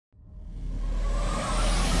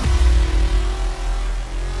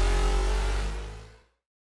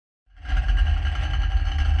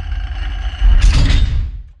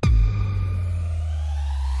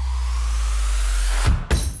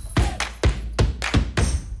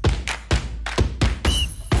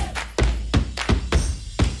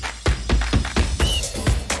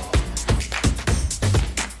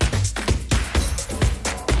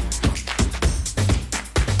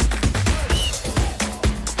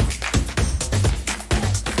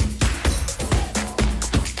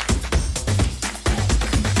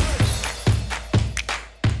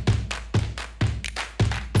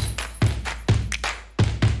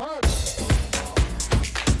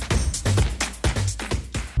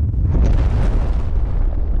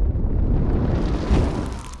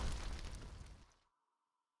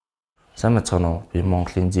Сайн мэцхан уу? Би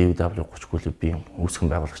Монголын ZW30 би үүсгэн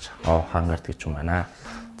байгуулагч Хангарт гэж юм байна.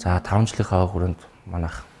 За 5 жилийнхаа хүрээнд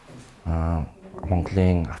манайх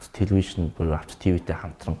Монголын Авто телевизэн буюу Авто ТV-тэй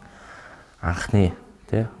хамтран анхны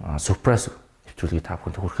Сюрприз нэвтрүүлгийг та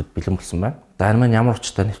бүхэнд хүрэхэд бэлэн болсон байна. За энэ маань ямар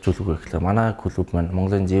учиртай нэвтрүүлэг вэ гэхээр манай клуб маань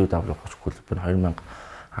Монголын ZW30 клуб нь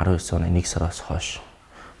 2019 оны 1 сараас хойш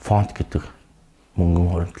фонд гэдэг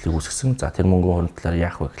мөнгөн хуримтлалыг үүсгэсэн. За тэр мөнгөн хуримтлалаар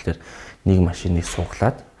яах вэ гэхээр нэг машиныг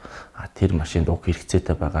сууглаад тэр машинд уг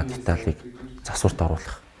хэрэгцээтэй байгаа деталийг засварт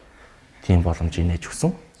оруулах тийм боломжийг нээж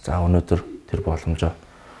өгсөн. За өнөөдөр тэр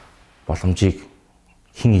боломжийг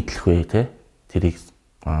хэн идэлх вэ те тэрийг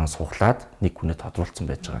сууглаад нэг хүнээ тодруулсан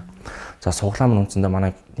байж байгаа. За суглаан нь үндсэндээ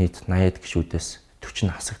манай нийт 80-д гишүүдээс 40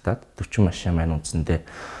 нь хасагдаад 40 машин маань үндсэндээ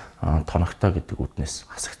тоногтой гэдэг үднээс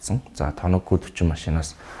хасагдсан. За тоноггүй 40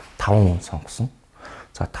 машинаас 5 хүн сонгосон.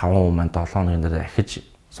 За 5 хүн маань 7 хоногийн дараа ахиж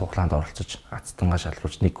суглаанд оролцож азтангаа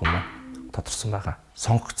шалруулж нэг хүн тодорсон байгаа.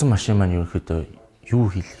 Сонгогдсон машин маань ерөнхийдөө юу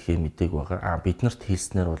хийлгэхээ мэдээг байгаа. Бид нарт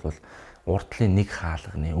хэлснээр бол урдлын нэг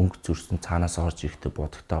хаалганы өнгө зүрсэн цаанаас орж ирэхдээ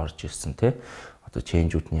будагтаа орж ирсэн тий. Одоо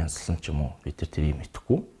ченжүүд нь янзлсан ч юм уу бид нар тэрийг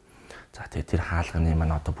мэдэхгүй. За тэгээ тэр хаалганы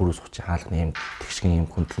маань одоо бүр усгч хаалганы юм тэгшгэн юм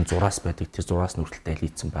хөндлөн зураас байдаг. Тэр зураас нүртэлтэй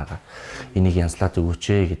лийцэн байгаа. Энийг янзлаад өгөөч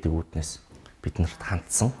ээ гэдэг үүднээс бид нарт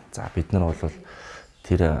хандсан. За бид нар бол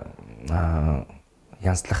тэр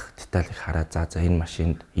янзлах деталийг хараад за энэ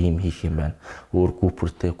машинд ийм хийх юм байна. Өөр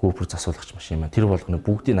гүпер засуулагч машин байна. Тэр болгоны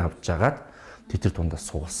бүгдийг авч жагаад тэр дундаас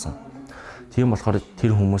суулсан. Тийм болохоор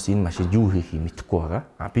тэр хүмүүс энэ машинд юу хийхийг мэдэхгүй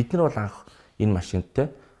байгаа. Бид нар бол анх энэ машинтай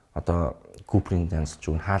одоо гүперийн янзлж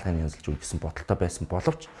өгнө, хаалганы янзлж өгнө гэсэн бодолтой байсан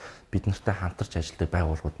боловч бид нартай хамтарч ажилладаг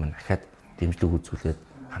байгууллагууд маань дахиад дэмжлэг үзүүлээд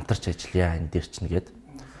хамтарч ажиллая энэ дээр чинь гээд.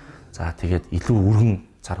 За тэгээд илүү өргөн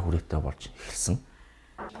цар хүрээтэй болж эхэлсэн.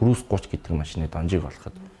 Пүрүүс 30 гэдэг машины донжийг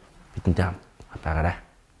олоход бидэнтэй хамт байгаарай.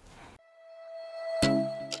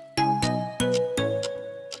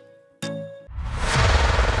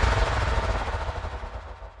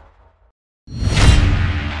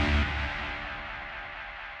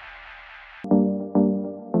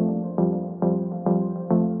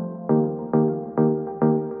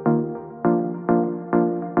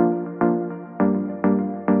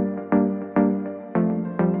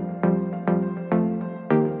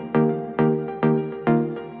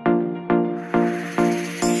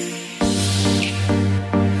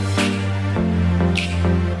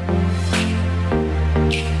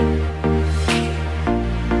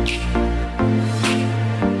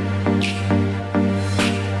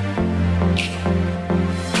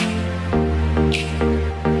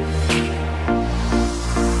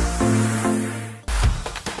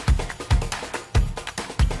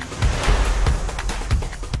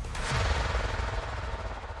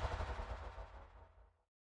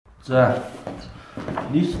 За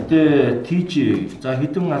нийтдээ TG за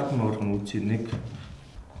хэдэн албан болгон үүсээ 1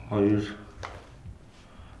 2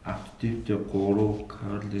 Авто ТV-тэй 3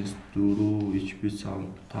 Карлес 4 HP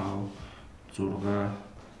Sound 5 6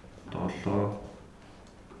 7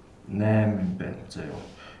 8 байна. За юу.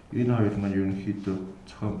 Энэ хоёр маань ерөнхийдөө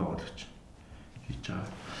зохион байгуулагч хийж байгаа.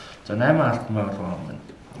 За 8 албан болгон байна.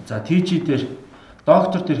 За TG дээр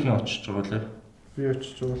доктор тэрхийн очиж байгаа лээ. Би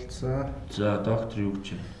очиж уулзсан. За доктор юу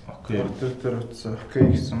гэж байна? Окей. Доктор дээр утсан. Окей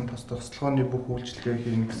гэсэн. Бас туслагын бүх үйлчилгээ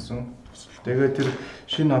хийнэ гэсэн. Тэгээд тэр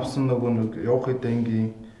шинэ авсан нөгөө нэг явах хэдэ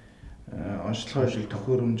ангийн онцлогоо ижил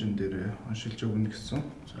төхөөрөмжн дээр оншилж өгнө гэсэн.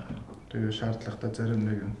 За тэгээд шаардлагатай зарим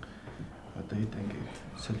нэгэн одоо хэд ангийг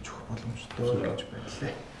сольж өгөх боломжтой гэж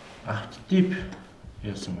байлаа. Авто тип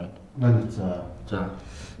яасан байна? Менежер.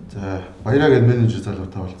 За баяраа гэж менежер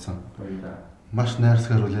залуутай уулзсан. баярлалаа. Маш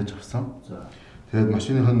найрсгаар хүлээж авсан. За тэгээд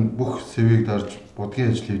машиныхын бүх сэвийг дарж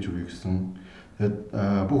будгийн ажил хийж өгье гэсэн. Тэгээд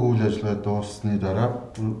бүх үйл ажиллагаа дууссаны дараа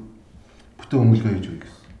бүтэн өмөлгөө хийж өгье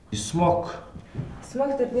гэсэн. Смок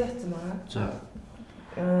Смок дээр би хацсан байгаа. за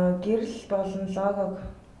Гэрэл болон логог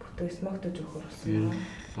бүтэн смоктож өгөхөр болсон.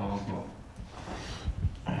 лого.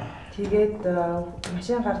 Тэгээд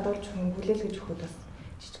машин гардуулж хүлээлгэж өгөхөд бас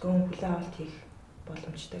жижигхэн хүлээ авалт хийх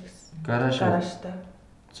боломжтой гэсэн. Гаражтай.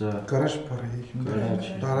 За Гараж бар хийх юм.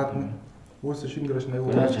 Дараад нь өөсөө шинэ гараж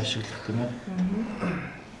аягүй гараж ашиглах тийм ээ.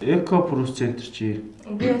 Эко прус центр чи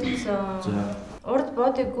Би очсон. за Урд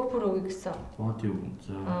боди гүпер өгье гэсэн. боди юу.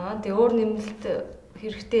 За Тэгээ өөр нэмэлт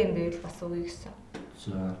хэрэгтэй юм байвал бас өгье гэсэн.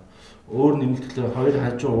 за өөр нэмэлтгэлээ хоёр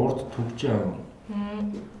хажуу урд төгж аав.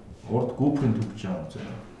 Урд гүприйн төгж аав. За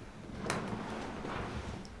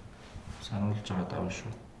сануулж байгаа даа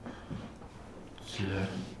шүү. За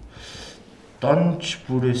донч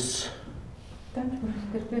бүрээс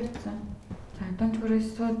дээр би очсон. За донч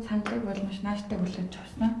бүрээс саналыг бол маш нааштай хүлээж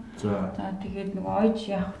авсан. за За тэгээд нөгөө ойж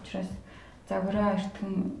явах учраас загвараа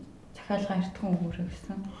эртхэн захиалгын эртхэн өгөөрэй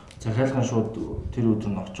гэсэн. Захиалгын шууд тэр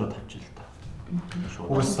өдөр нь очиод авчих л та.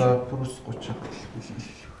 Бүрс 30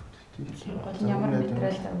 Гол нь ямар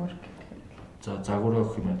материал загвар гэдэг. За загвар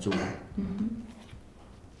өгөх юм зөв.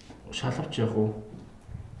 Шалавч яг уу?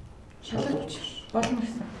 Шалавч болно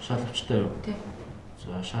гэсэн. Шалавчтай юу? Тий.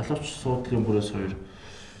 За шалавч суудлын бүрээс 2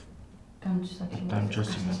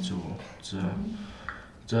 дамжуулсан юм зөв.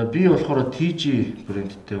 За би болохоор TG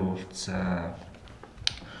брэндтэй уулзсан.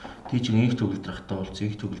 TG-ийн их төгөлдрахтай уулзсан.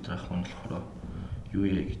 Их төгөлдрах маань болохоор юу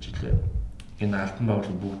яа гэж хэлээ. Энэ алтан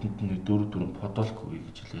байгууллага бүгдэнд нь 4 подолк өгье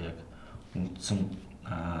гэж хэлээ яг үндсэн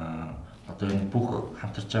одоо энэ бүх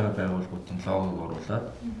хамтарч байгаа байгууллагуудын логог оруулаад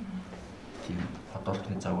тийм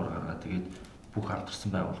подолкны загвар гаргаад тэгээд бүх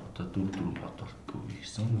хамтарсан байгууллагуудад 4 подолк өгье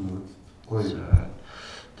гэсэн.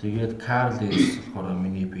 Тэгээд Карлес болохоор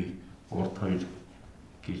миний би урд 2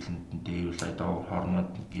 гэрлэнд нь дээвлээ доо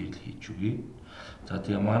хормонд гэрэл хийж өгье. За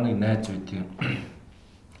тэгээ манай найз үеийн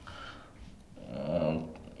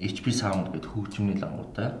HP sound гэдэг хөгжмийн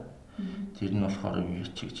лангуудаа тэр нь болохоор юу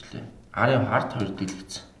чиглэлээ. Арын хард 2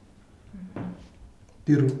 дэлгэцсэн.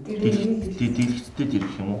 Дэлгэцтэй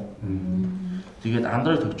дэрэх юм уу? Тэгээд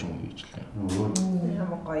Android хөгжим үү гэж лээ.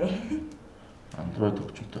 Ямар гоё. Android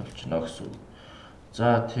хөгжимтэй болчихно гэсэн.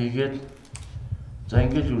 За тэгээд за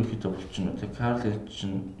ингээд ерөнхийдөө болчихно. Тэгээд Карл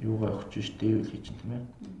чинь юугаа өгч ш дээвэл хийж юм тийм ээ.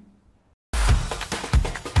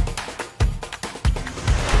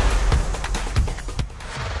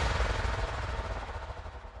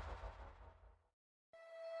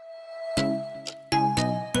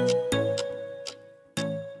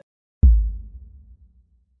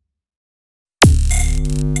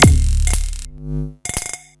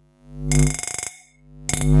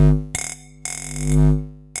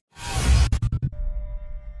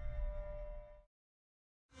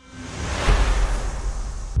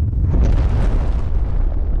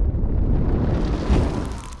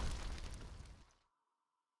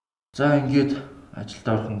 За ингээд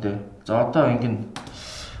ажилдаа орохондээ. За одоо ингээд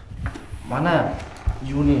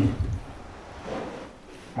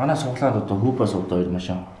манай суглаад одоо хүүбас одоо 2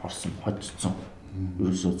 машин орсон, хоцсон.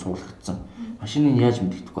 Ерөөсөө цуулгдсан. Машиныг яаж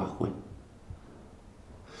мэддэхгүй байхгүй.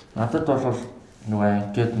 Надад бол нөгөө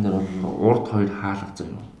анкет нэр бол урд 2 хаалга зав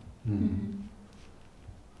юм.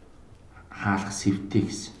 Хаалга сэвтэй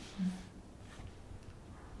гэсэн.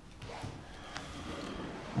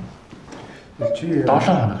 Чи 7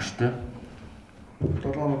 хоног шүү дээ.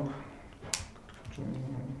 7 хоног.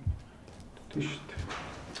 Тийш.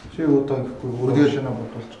 Чи удаа гэхгүй өөрөө шинэ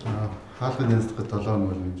бодуулчихсан. Хаалгын янзлахад 7 хоног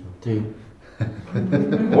болно гэж. Тийм.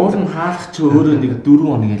 Уул нь хаалх чи өөрөө нэг 4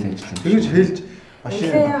 хоног л ажиллана. Тэгэж хэлж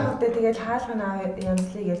машин яах вэ? Тэгэл хаалганы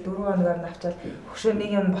янзлыг л 4 хоногоор нь авчаад хөшөө нэг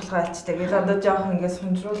юм болохоо альчдаг. Тэгэл одоо жоохон ингээд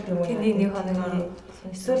сунжруулт юм уу? Тэний 1 хоногоор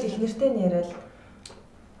эсвэл их нэртэй нь яриад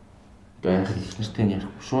байх их нэртэй нь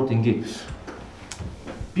ярихгүй. Шууд ингээ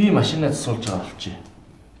би машинаа засуулж байгаа болчих.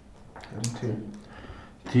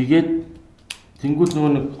 Тэгээд тэнгууд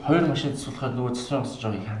нөгөө нэг 2 машин засуулахад нөгөө засвар гасж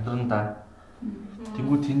байгаа хяндран да.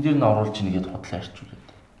 Тэнгууд тэн дээр нь оруулж нэгээд худлаа ирчүүлээд.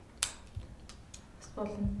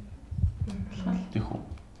 Тийх үү.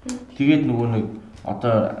 Тэгээд нөгөө нэг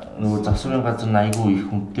одоо нөгөө засварын газар нь айгүй их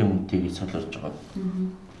хүнтэй гэж солиорж байгаа.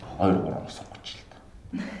 2-3 сонгоч л та.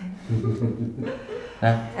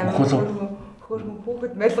 хөөрхөн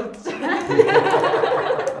хүүхэд мэлгдэж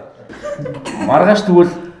байгаа. Маргааш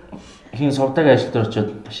тэгвэл хин сувдаг ажилд орчоод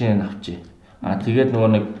машиныг авчи. Тэгээд нөгөө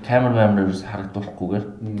нэг камер ерөөс харагдуулахгүйгээр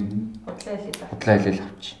худлаа хэлэл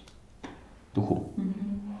авчи. Дөхөө.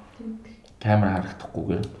 Камер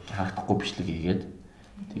харагдахгүй бичлэг хийгээд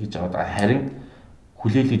тэгж аваад харин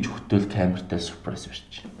хүлээлгэж өгтөөл камертай сюрприз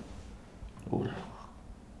барьчих. Өөр.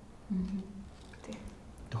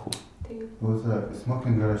 Дөхөө. Өөсөө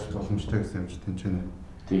смокинг гараж боломжтой гэсэн юм чи тэнцэнэ.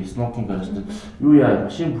 Тийм, смокинг гаражтай. Юу яа,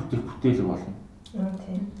 машин бүтээлэг болно.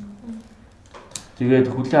 Тийм. Тэгээд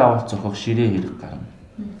хүлээ авалт зохиох ширээ хэрэг гарна.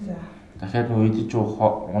 За. Дахиад нөгөө идэж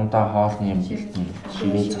ундаа хоолны юм бэлтэн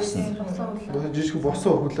ширээ засна. жижиг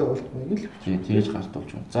босоо хүлээ болтмыг л. Тэгэж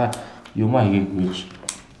гартуулж байна. За, юмаа хийгээгүй ч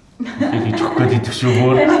хийж өгөх гээд идэх шүү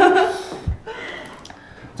өөр.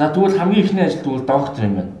 За, тэгвэл хамгийн ихний ажил тэгвэл доктор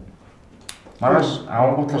юм байна. Маргааш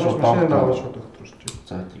авангуутлаа шууд доктор.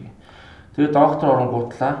 За, тийм. Тэгээд доктор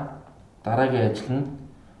оронгуутлаа дараагийн ажил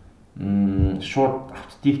нь шууд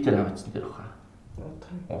автодивтер авчихсан дээр баха.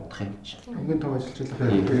 Удах юм чи. Хамгийн том ажиллаж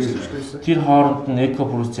байгаа. Тэр хооронд нь эко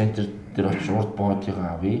брус центр дээр очиж урд боодыг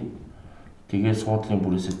авъя. Тэгээд суудлын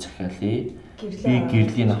бүрээсээ захиалъя. Би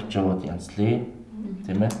гэрлийн авч яваад янзлая.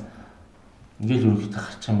 Тийм ээ. Ингээл үргэлж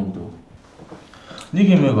гарч юм дөө. Нэг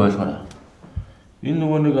юм яг ойлгоорой. Энэ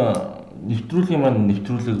нөгөө нэг нэвтрүүлгийн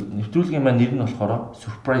маань нэр нь болохоор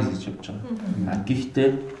Сюрприз гэж явж байгаа. Гэхдээ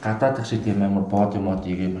гадаадах шиг тийм амар бод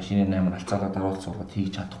модыг машины амар алцаагаар даруулж суулгаад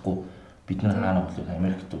хийж чадахгүй. Бид нар хаана болов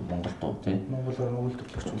Америкт Монголд уу тийм. Монгол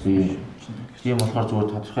төрлөгч. Тийм болохоор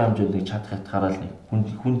зүгээр тодорхой хэмжээнд чадах ятгаараа л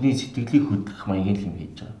хүндний сэтгэлийг хөдөлгөх маягийн юм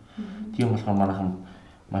хийж байгаа. Тийм болохоор манайхан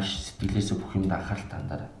маш сэтгэлээсээ бүх юмд анхаарал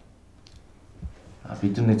тандаарай.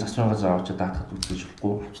 Бид нар засвар газар авч даатахад үзэж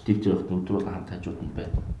болохгүй. Авчтив дээр ихт өдрөөр хамт хажууд нь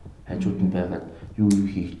байна. Хажууд нь байгаад юу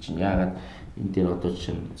хийх чинь яагаад энэ дээр одоо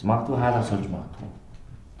жишээ нь магадгүй хаалаа сольж магадгүй.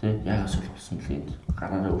 Тэ яагаад сол болсон бэлээ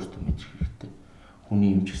гараараа өөртөө мэдэх хэрэгтэй.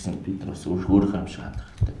 Хүний юм ч гэсэн бид нар бас өөрийнхөө юм шиг хандах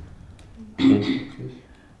хэрэгтэй.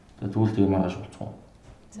 Тэгвэл тэгээ маргааш уулзсан.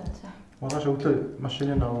 За. Маргааш өглөө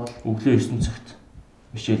машиныг аваад өглөө 9 цагт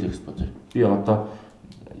Мишель экспозор. Би одоо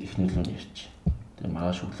их нөлөө ярьчих. Тэгээ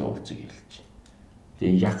маргааш өглөө уулзъя хэлчих.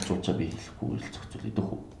 Тэгээ яг ч уучаа би хэлэхгүй л зохицуул идэх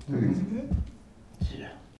үү.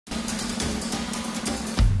 Тийм.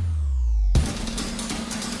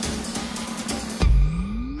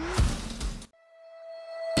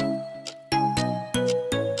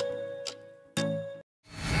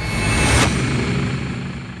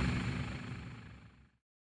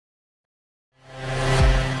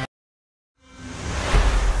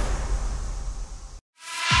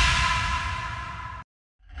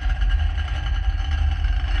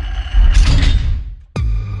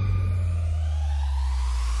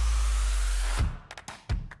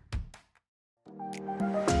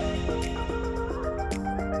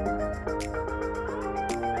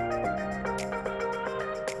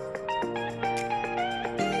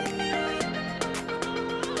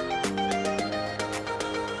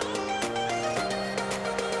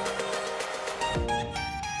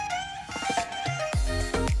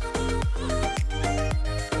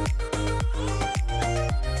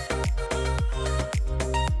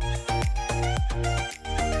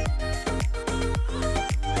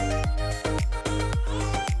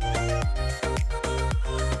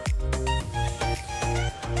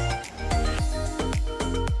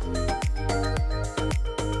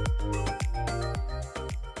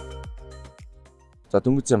 За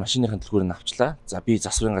дөнгөж машиныхын төлхөөрийг авчлаа. За би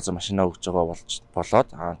засварын газар машинаа өгч байгаа болоод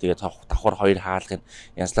тэгээд давхар 2 хаалгыг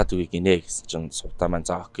янзлаад өгье гинэ гэсэн чинь суудаа маань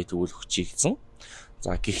за окей тэгвэл өгчий гэсэн.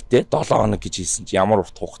 За гэхдээ 7 хоног гэж хэлсэн чи ямар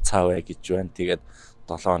урт хугацаа вэ гэж байна. Тэгээд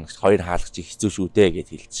 7 хоногт 2 хаалгач хэцүү шүү дээ гэж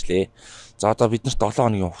хэлчихлээ. За одоо бид нарт 7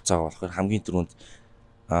 хоногийн хугацаага болохоор хамгийн түрүүнд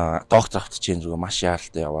доктор автч чинь зүгээр маш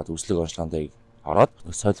яаралтай яваад үзлэг онцлогондоо ороод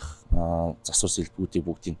солих засвар сэлбгүүдийг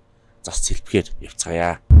бүгдийг зас сэлбэхээр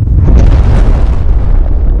явцгаая.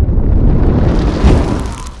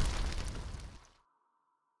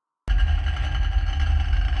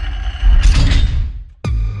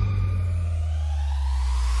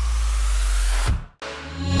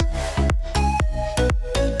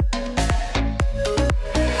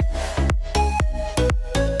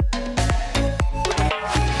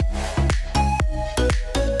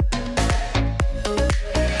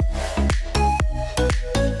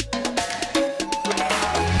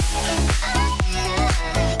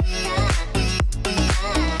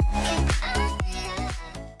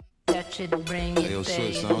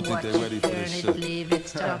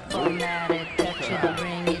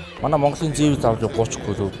 Манай Монголын зэвс авлыг 30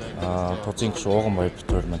 клуб тузын гişүн ууган баяр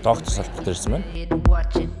битүүр маань доктор салбарт ирсэн байна.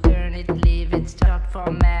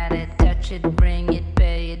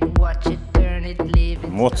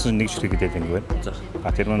 Муудсан нэг ширхэг гэдэг юм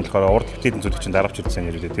байна. Тэр нь болохоор урд хөвтөдийн зүйл чинь даравч ирсэн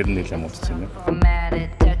юм ярилээ. Тэр нь нэлээд муудсан юм байна.